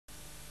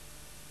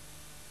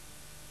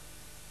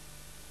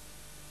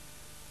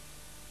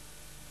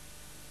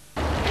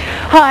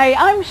Hi,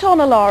 I'm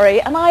Shauna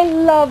Laurie and I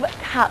love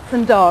cats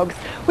and dogs.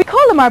 We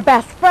call them our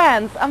best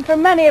friends, and for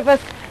many of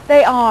us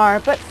they are,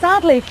 but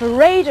sadly for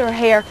Raider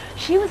here,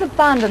 she was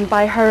abandoned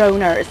by her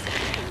owners.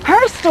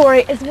 Her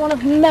story is one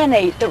of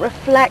many that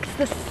reflects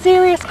the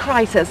serious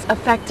crisis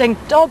affecting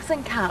dogs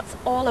and cats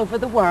all over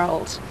the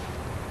world.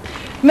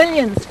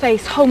 Millions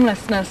face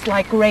homelessness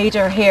like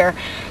Raider here.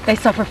 They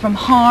suffer from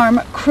harm,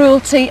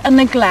 cruelty and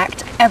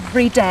neglect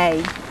every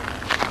day.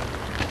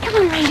 Come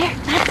on, Raider.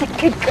 That's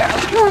a good girl.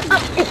 Come on,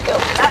 up you go.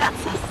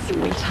 That's a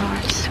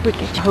sweetheart. We'll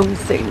get you home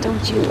soon,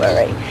 don't you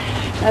worry.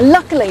 Now,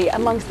 luckily,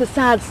 amongst the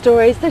sad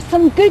stories, there's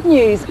some good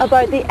news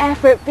about the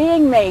effort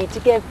being made to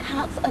give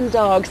cats and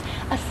dogs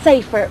a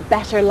safer,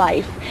 better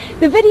life.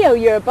 The video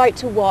you're about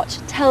to watch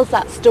tells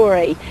that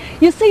story.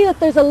 You'll see that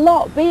there's a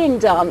lot being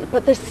done,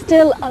 but there's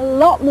still a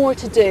lot more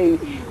to do.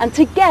 And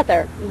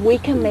together, we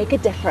can make a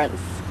difference.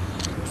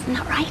 Isn't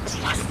that right?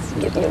 Yes,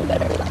 give you a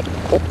better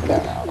life. Good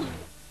girl.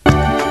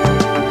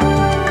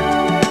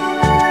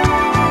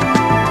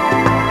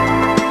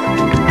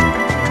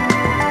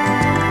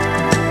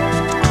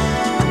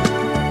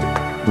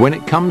 When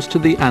it comes to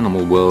the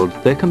animal world,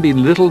 there can be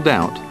little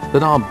doubt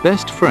that our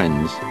best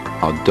friends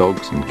are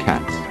dogs and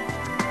cats.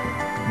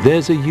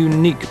 There's a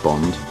unique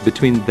bond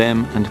between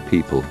them and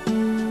people.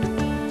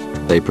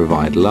 They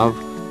provide love,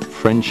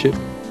 friendship,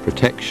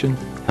 protection,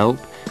 help,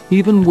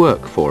 even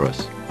work for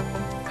us,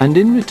 and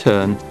in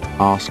return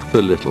ask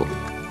for little.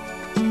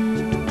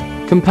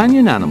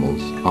 Companion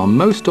animals are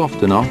most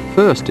often our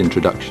first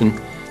introduction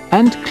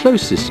and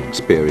closest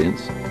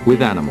experience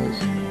with animals.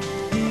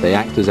 They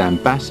act as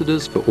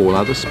ambassadors for all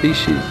other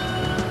species.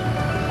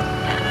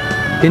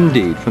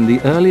 Indeed, from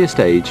the earliest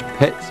age,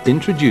 pets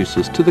introduce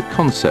us to the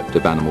concept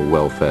of animal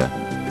welfare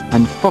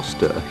and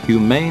foster a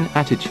humane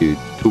attitude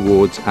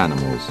towards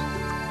animals.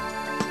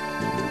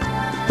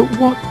 But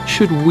what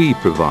should we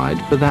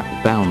provide for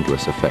that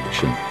boundless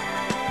affection?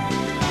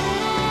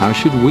 How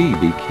should we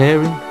be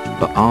caring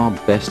for our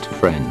best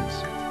friends?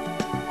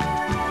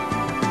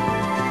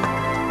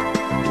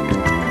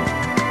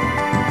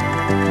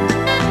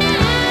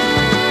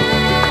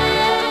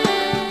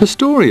 The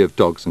story of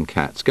dogs and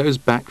cats goes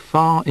back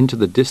far into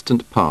the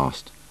distant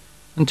past,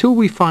 until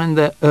we find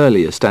their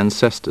earliest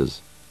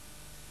ancestors.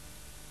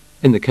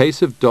 In the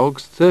case of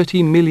dogs,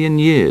 30 million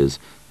years,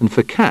 and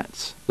for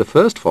cats, the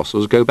first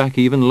fossils go back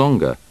even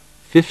longer,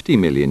 50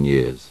 million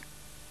years.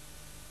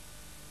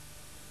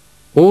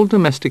 All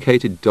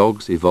domesticated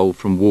dogs evolved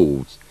from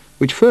wolves,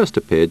 which first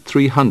appeared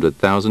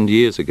 300,000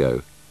 years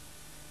ago.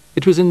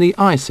 It was in the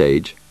Ice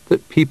Age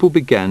that people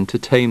began to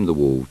tame the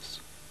wolves.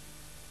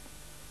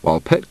 While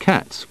pet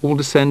cats all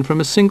descend from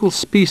a single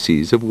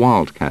species of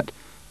wildcat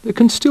that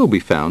can still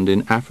be found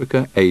in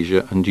Africa,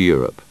 Asia and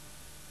Europe.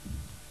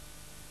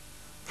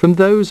 From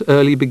those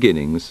early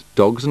beginnings,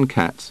 dogs and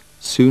cats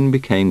soon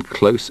became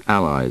close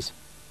allies,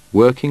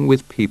 working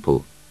with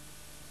people.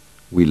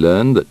 We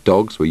learned that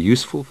dogs were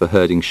useful for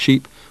herding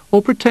sheep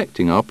or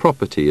protecting our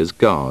property as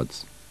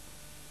guards.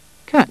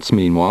 Cats,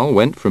 meanwhile,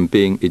 went from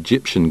being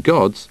Egyptian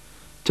gods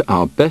to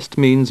our best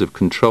means of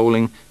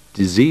controlling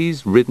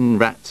disease-ridden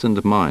rats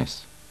and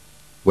mice,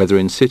 whether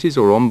in cities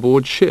or on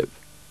board ship.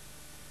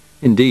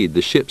 Indeed,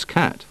 the ship's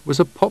cat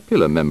was a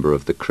popular member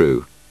of the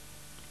crew.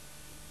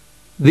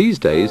 These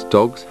days,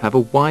 dogs have a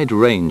wide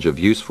range of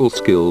useful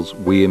skills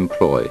we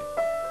employ.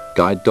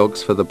 Guide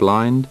dogs for the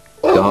blind,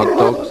 guard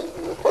dogs,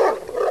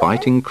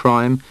 fighting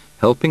crime,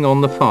 helping on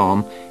the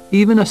farm,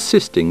 even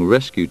assisting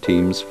rescue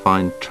teams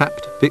find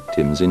trapped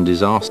victims in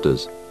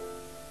disasters.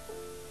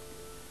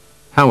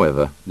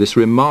 However, this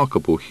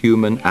remarkable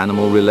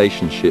human-animal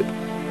relationship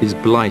is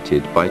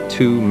blighted by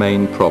two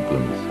main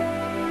problems: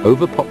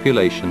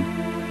 overpopulation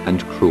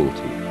and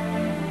cruelty.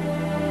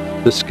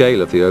 The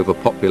scale of the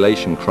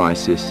overpopulation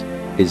crisis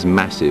is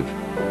massive.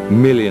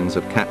 Millions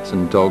of cats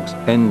and dogs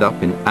end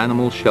up in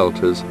animal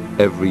shelters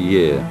every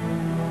year.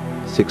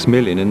 6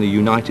 million in the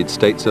United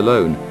States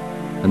alone,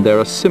 and there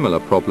are similar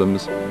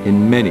problems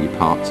in many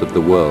parts of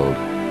the world.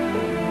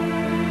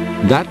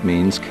 That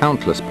means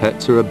countless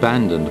pets are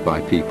abandoned by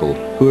people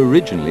who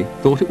originally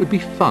thought it would be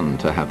fun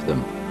to have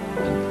them,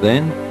 and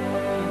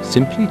then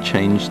simply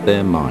changed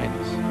their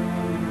minds.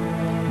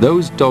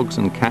 Those dogs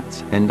and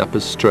cats end up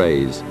as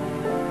strays,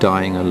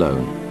 dying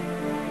alone.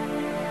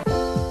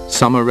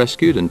 Some are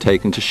rescued and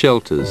taken to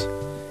shelters.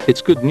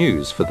 It's good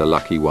news for the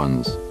lucky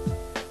ones.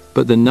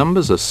 But the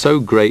numbers are so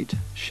great,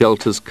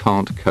 shelters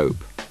can't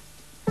cope.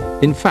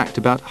 In fact,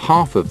 about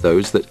half of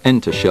those that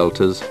enter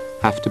shelters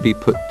have to be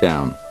put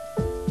down.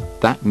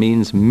 That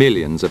means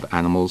millions of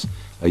animals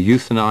are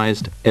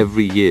euthanized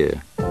every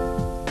year.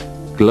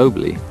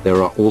 Globally,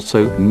 there are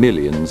also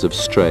millions of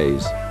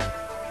strays.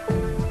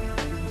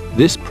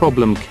 This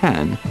problem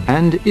can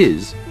and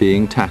is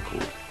being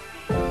tackled.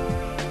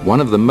 One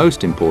of the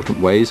most important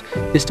ways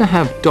is to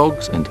have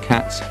dogs and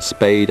cats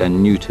spayed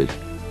and neutered.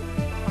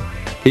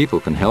 People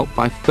can help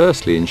by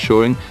firstly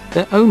ensuring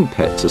their own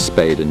pets are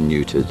spayed and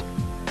neutered.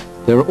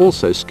 There are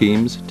also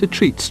schemes to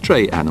treat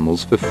stray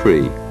animals for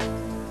free.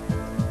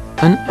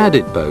 An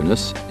added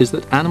bonus is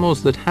that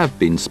animals that have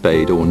been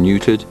spayed or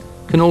neutered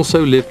can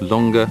also live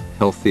longer,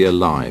 healthier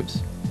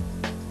lives.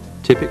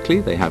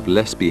 Typically, they have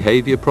less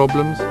behavior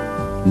problems,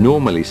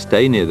 normally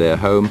stay near their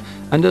home,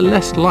 and are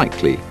less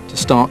likely to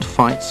start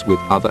fights with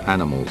other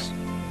animals.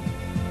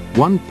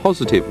 One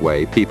positive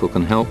way people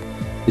can help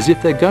is,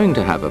 if they're going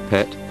to have a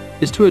pet,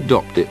 is to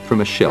adopt it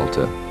from a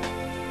shelter.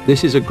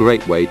 This is a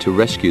great way to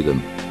rescue them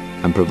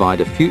and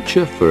provide a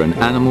future for an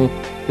animal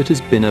that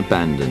has been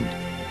abandoned.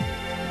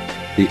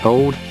 The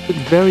old but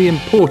very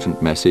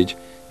important message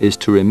is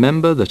to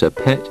remember that a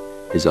pet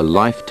is a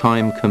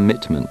lifetime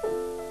commitment,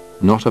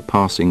 not a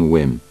passing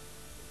whim.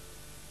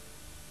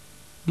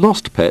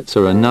 Lost pets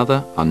are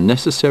another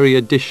unnecessary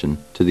addition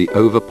to the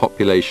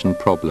overpopulation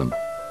problem.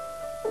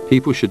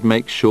 People should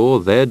make sure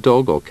their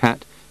dog or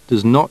cat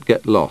does not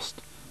get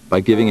lost by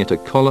giving it a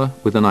collar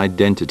with an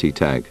identity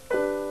tag.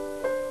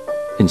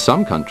 In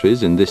some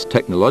countries in this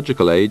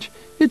technological age,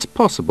 it's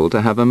possible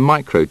to have a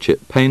microchip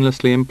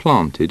painlessly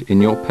implanted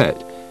in your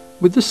pet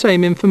with the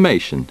same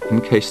information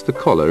in case the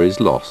collar is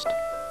lost.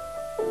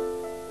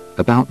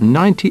 About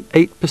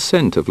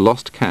 98% of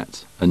lost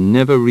cats are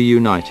never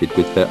reunited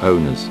with their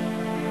owners.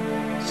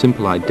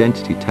 Simple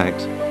identity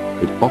tags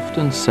could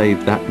often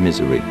save that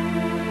misery.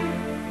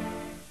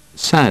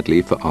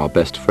 Sadly for our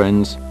best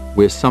friends,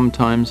 we're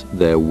sometimes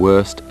their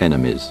worst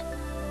enemies.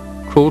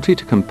 Cruelty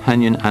to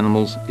companion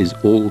animals is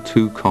all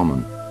too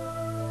common.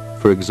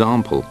 For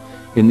example,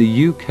 in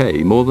the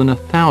UK, more than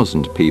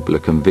 1,000 people are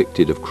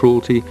convicted of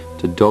cruelty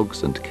to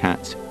dogs and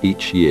cats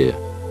each year.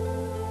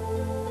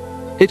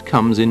 It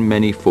comes in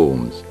many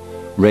forms,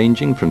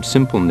 ranging from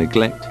simple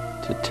neglect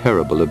to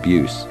terrible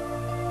abuse.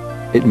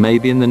 It may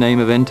be in the name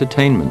of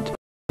entertainment,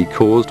 be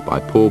caused by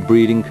poor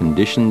breeding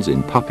conditions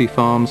in puppy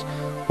farms,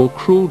 or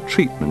cruel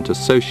treatment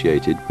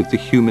associated with the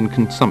human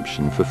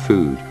consumption for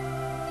food.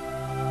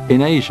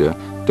 In Asia,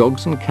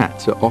 dogs and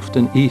cats are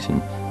often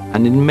eaten,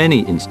 and in many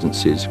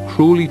instances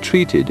cruelly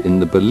treated in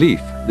the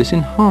belief this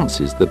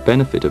enhances the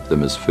benefit of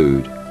them as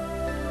food.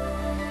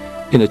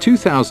 In a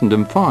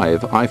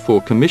 2005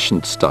 IFAW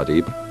commissioned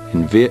study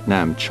in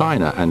Vietnam,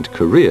 China and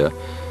Korea,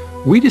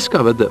 we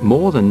discovered that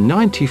more than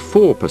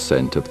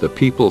 94% of the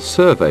people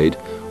surveyed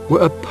were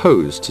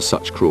opposed to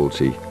such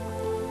cruelty,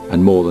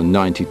 and more than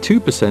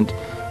 92%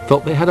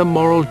 felt they had a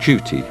moral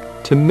duty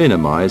to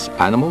minimize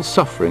animal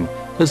suffering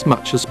as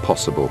much as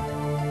possible.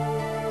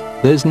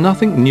 There's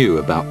nothing new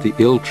about the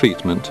ill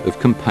treatment of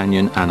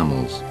companion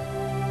animals.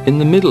 In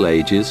the Middle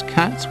Ages,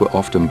 cats were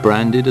often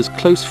branded as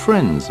close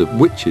friends of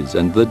witches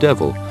and the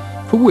devil,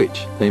 for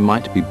which they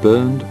might be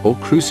burned or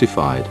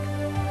crucified.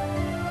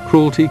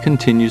 Cruelty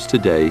continues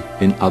today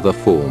in other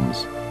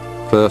forms: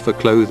 fur for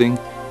clothing,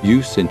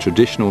 use in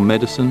traditional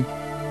medicine,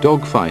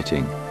 dog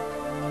fighting.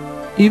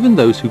 Even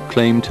those who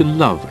claim to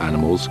love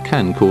animals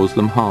can cause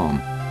them harm.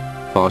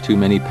 Far too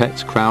many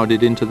pets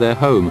crowded into their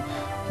home,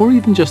 or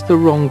even just the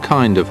wrong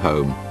kind of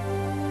home.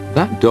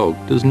 That dog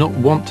does not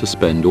want to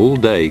spend all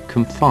day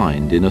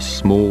confined in a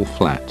small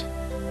flat.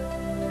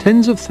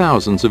 Tens of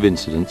thousands of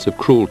incidents of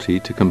cruelty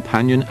to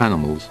companion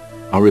animals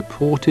are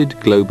reported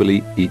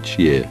globally each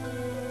year.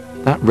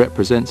 That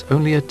represents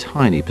only a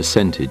tiny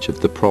percentage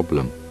of the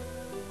problem.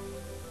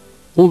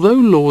 Although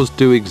laws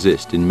do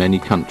exist in many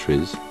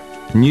countries,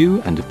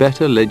 new and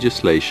better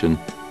legislation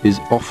is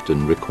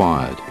often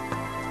required.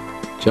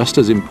 Just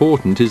as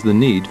important is the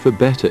need for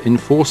better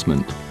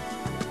enforcement.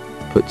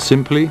 Put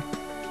simply,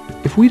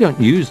 if we don't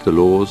use the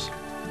laws,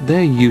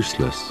 they're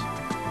useless.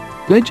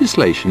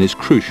 Legislation is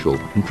crucial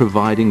in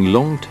providing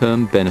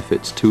long-term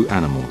benefits to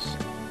animals.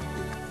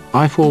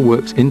 IFAW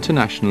works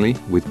internationally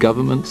with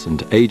governments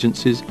and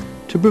agencies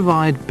to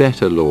provide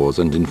better laws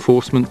and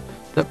enforcement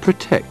that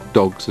protect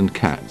dogs and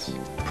cats.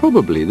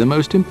 Probably the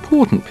most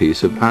important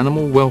piece of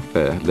animal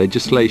welfare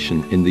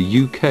legislation in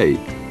the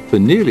UK for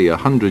nearly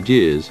 100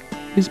 years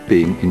is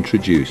being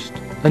introduced.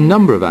 A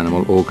number of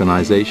animal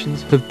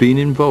organisations have been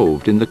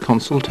involved in the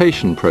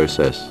consultation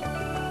process.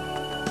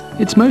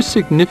 Its most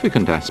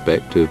significant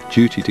aspect of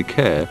duty to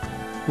care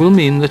will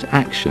mean that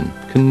action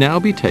can now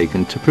be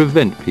taken to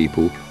prevent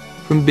people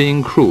from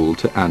being cruel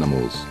to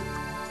animals.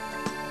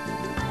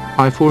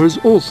 IFAW has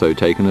also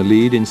taken a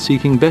lead in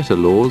seeking better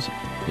laws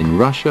in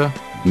Russia,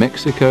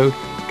 Mexico,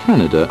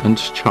 Canada and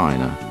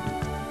China.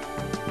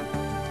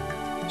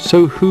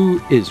 So who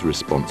is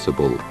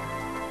responsible?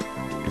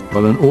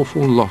 Well, an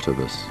awful lot of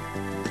us.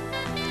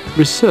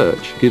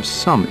 Research gives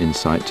some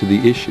insight to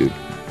the issue.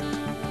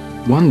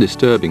 One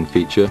disturbing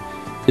feature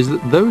is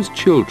that those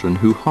children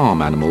who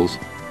harm animals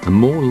are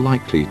more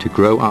likely to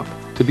grow up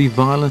to be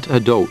violent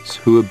adults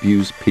who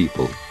abuse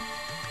people.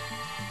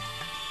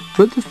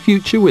 But the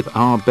future with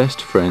our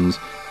best friends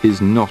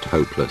is not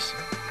hopeless.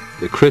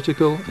 The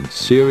critical and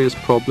serious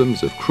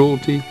problems of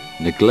cruelty,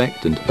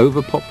 neglect and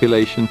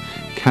overpopulation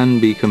can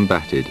be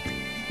combated.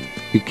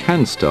 We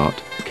can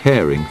start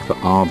caring for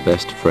our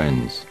best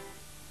friends.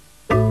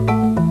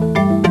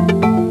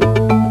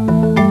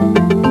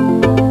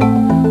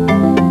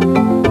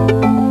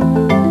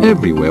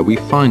 Everywhere we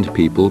find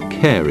people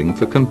caring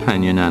for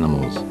companion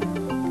animals,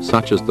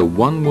 such as the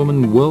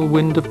one-woman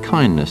whirlwind of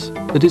kindness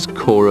that is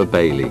Cora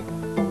Bailey.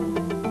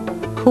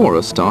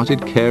 Cora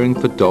started caring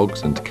for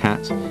dogs and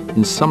cats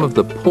in some of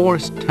the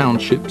poorest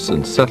townships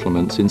and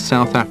settlements in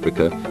South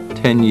Africa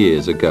 10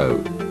 years ago.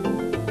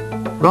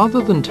 Rather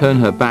than turn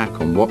her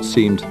back on what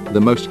seemed the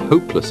most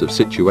hopeless of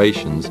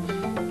situations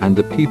and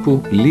the people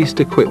least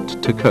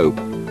equipped to cope,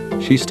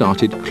 she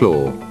started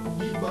CLAW,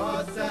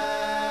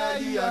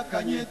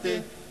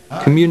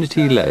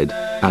 community-led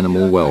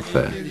animal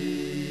welfare.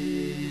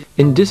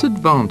 In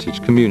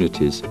disadvantaged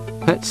communities,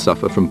 pets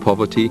suffer from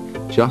poverty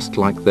just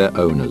like their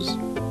owners.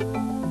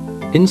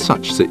 In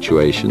such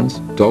situations,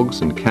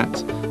 dogs and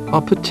cats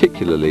are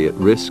particularly at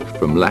risk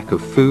from lack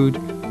of food,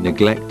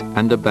 neglect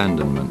and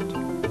abandonment.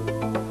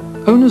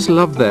 Owners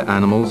love their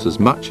animals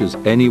as much as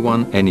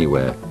anyone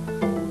anywhere,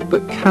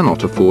 but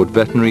cannot afford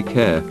veterinary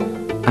care,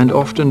 and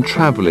often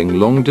travelling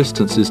long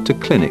distances to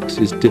clinics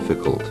is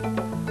difficult.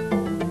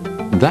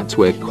 That's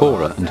where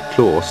Cora and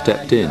CLAW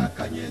stepped in,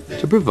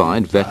 to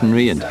provide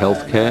veterinary and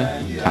health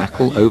care,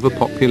 tackle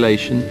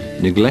overpopulation,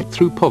 neglect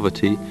through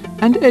poverty,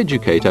 and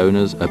educate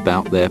owners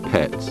about their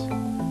pets.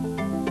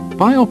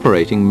 By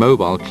operating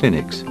mobile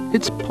clinics,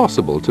 it's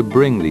possible to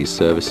bring these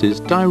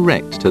services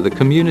direct to the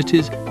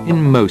communities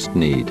in most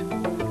need.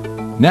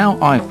 Now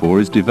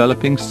IFAW is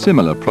developing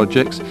similar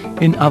projects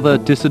in other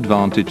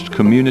disadvantaged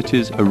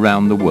communities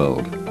around the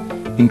world,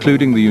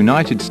 including the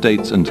United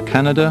States and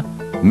Canada,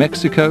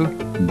 Mexico,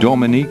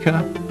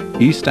 Dominica,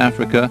 East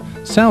Africa,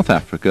 South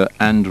Africa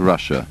and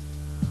Russia.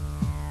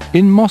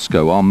 In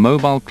Moscow, our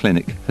mobile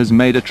clinic has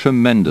made a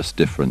tremendous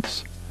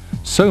difference.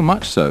 So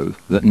much so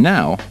that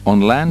now, on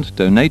land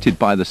donated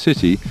by the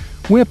city,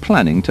 we're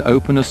planning to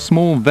open a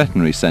small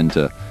veterinary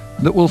centre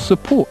that will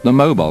support the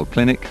mobile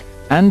clinic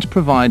and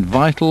provide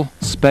vital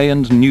spay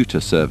and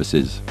neuter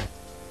services.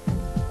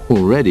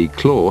 Already,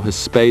 CLAW has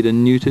spayed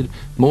and neutered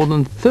more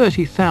than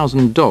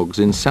 30,000 dogs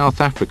in South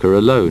Africa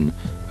alone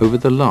over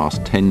the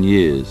last 10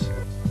 years.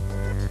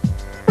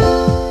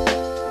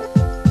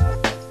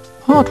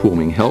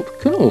 Heartwarming help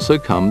can also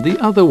come the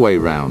other way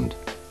round,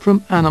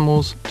 from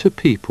animals to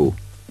people.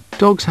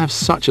 Dogs have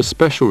such a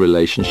special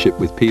relationship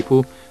with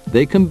people,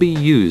 they can be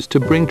used to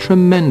bring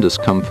tremendous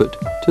comfort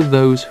to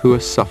those who are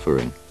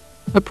suffering.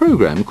 A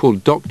program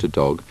called Dr.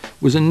 Dog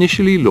was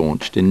initially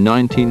launched in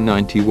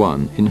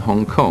 1991 in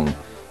Hong Kong,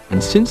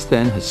 and since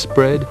then has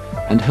spread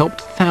and helped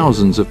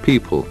thousands of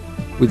people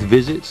with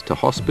visits to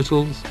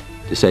hospitals,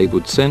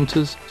 disabled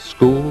centres,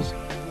 schools,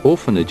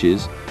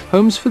 orphanages,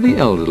 homes for the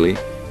elderly,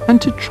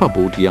 and to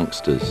troubled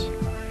youngsters.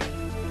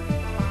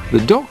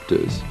 The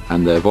doctors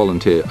and their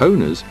volunteer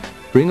owners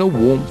bring a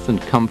warmth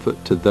and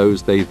comfort to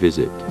those they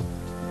visit.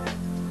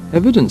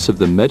 Evidence of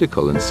the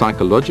medical and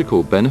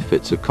psychological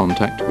benefits of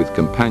contact with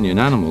companion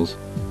animals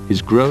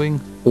is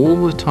growing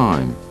all the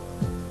time.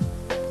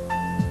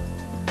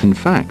 In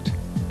fact,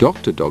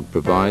 Dr. Dog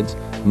provides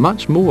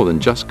much more than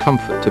just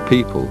comfort to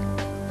people,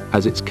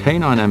 as its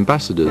canine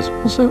ambassadors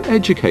also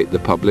educate the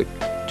public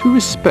to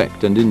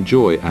respect and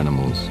enjoy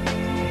animals.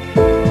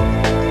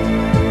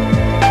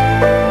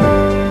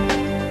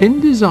 In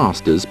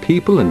disasters,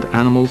 people and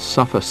animals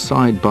suffer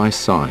side by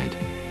side.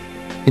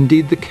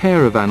 Indeed, the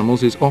care of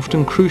animals is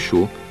often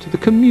crucial to the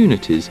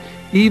communities,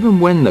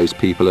 even when those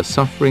people are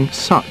suffering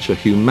such a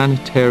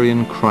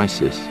humanitarian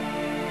crisis.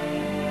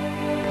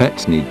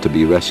 Pets need to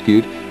be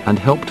rescued and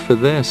helped for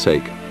their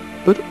sake,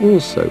 but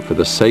also for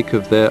the sake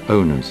of their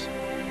owners.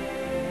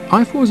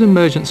 IFAW's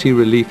emergency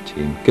relief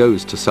team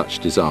goes to such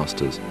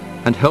disasters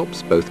and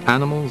helps both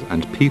animals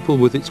and people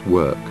with its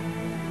work.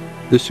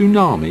 The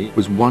tsunami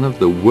was one of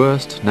the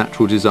worst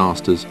natural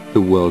disasters the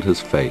world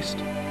has faced.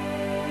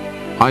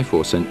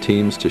 IFAW sent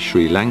teams to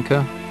Sri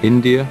Lanka,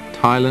 India,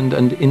 Thailand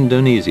and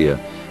Indonesia,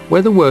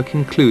 where the work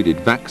included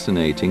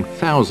vaccinating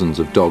thousands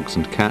of dogs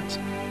and cats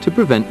to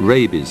prevent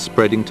rabies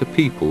spreading to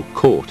people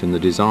caught in the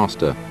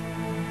disaster.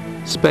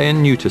 Spay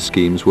and neuter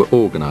schemes were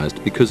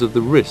organised because of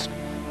the risk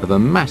of a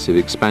massive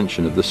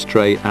expansion of the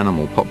stray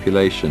animal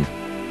population.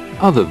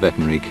 Other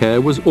veterinary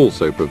care was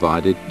also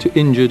provided to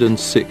injured and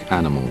sick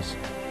animals.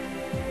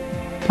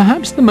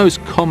 Perhaps the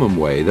most common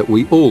way that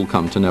we all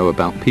come to know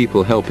about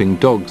people helping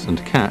dogs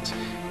and cats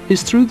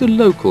is through the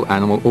local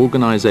animal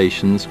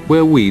organisations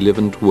where we live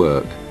and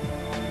work.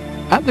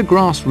 At the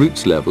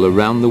grassroots level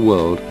around the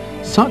world,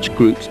 such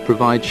groups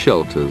provide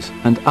shelters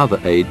and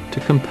other aid to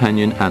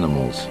companion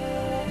animals.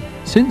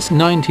 Since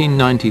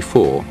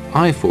 1994,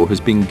 IFAW has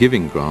been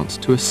giving grants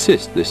to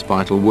assist this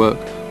vital work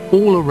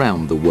all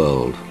around the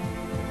world.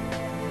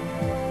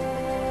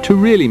 To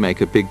really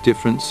make a big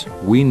difference,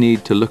 we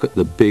need to look at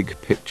the big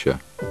picture.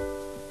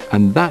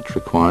 And that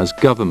requires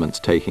governments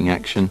taking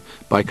action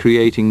by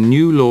creating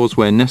new laws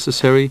where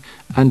necessary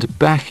and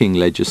backing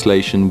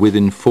legislation with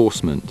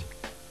enforcement.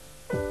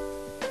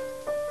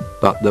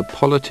 But the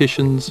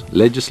politicians,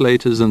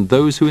 legislators and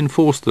those who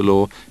enforce the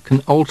law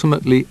can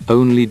ultimately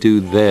only do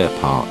their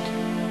part.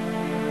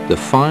 The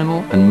final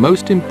and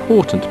most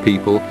important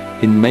people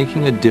in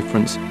making a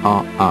difference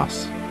are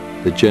us,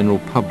 the general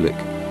public,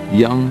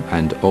 young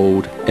and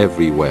old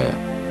everywhere.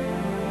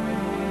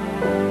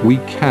 We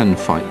can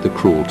fight the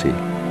cruelty,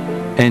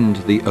 end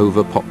the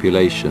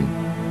overpopulation.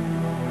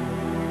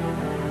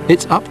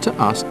 It's up to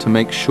us to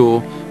make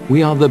sure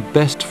we are the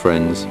best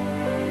friends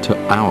to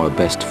our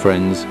best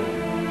friends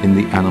in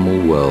the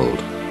animal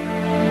world.